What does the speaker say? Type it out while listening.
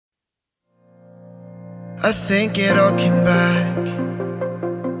I think it all came back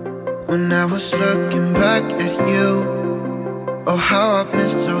when I was looking back at you. Oh, how I've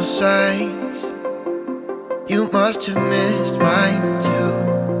missed those sights. You must have missed mine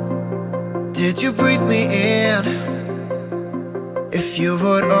too. Did you breathe me in? If you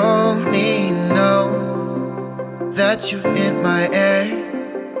would only know that you're in my air,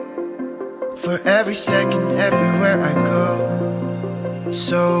 for every second, everywhere I go.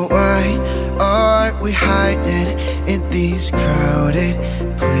 So why are we hiding in these crowded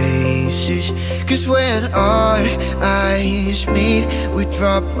places? 'Cause when our eyes meet, we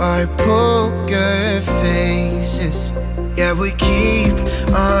drop our poker faces. Yeah, we keep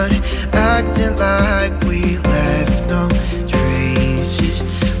on acting like we left no traces.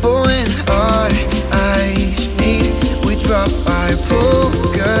 But when our eyes meet, we drop our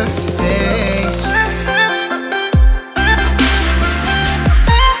poker faces.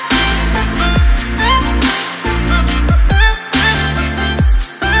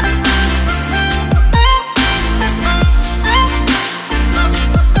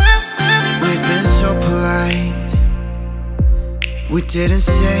 We didn't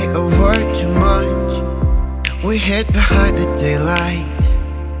say a word too much. We hid behind the daylight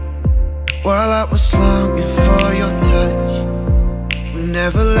while I was longing for your touch. We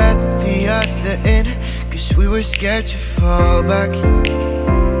never let the other in, 'cause we were scared to fall back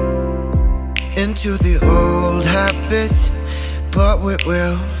into the old habits. But we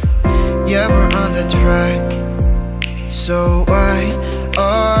will, yeah, we're on the track. So why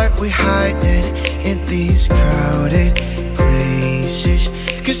are we hiding in these crowded places?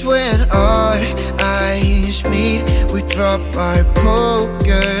 'Cause when our eyes meet, we drop our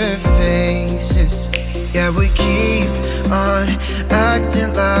poker faces. Yeah, we keep on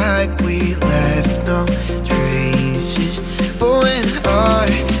acting like we left no traces. But when our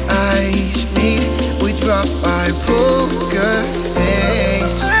eyes meet, we drop our poker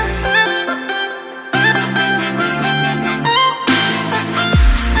faces.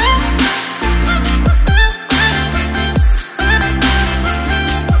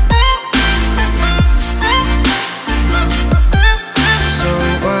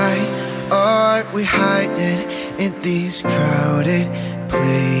 We hiding in these crowded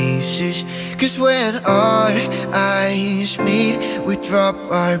places. 'Cause when our eyes meet, we drop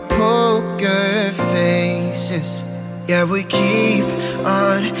our poker faces. Yeah, we keep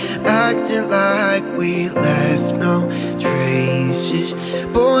on acting like we left no traces.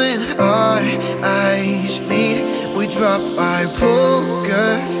 But when our eyes meet, we drop our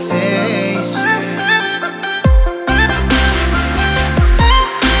poker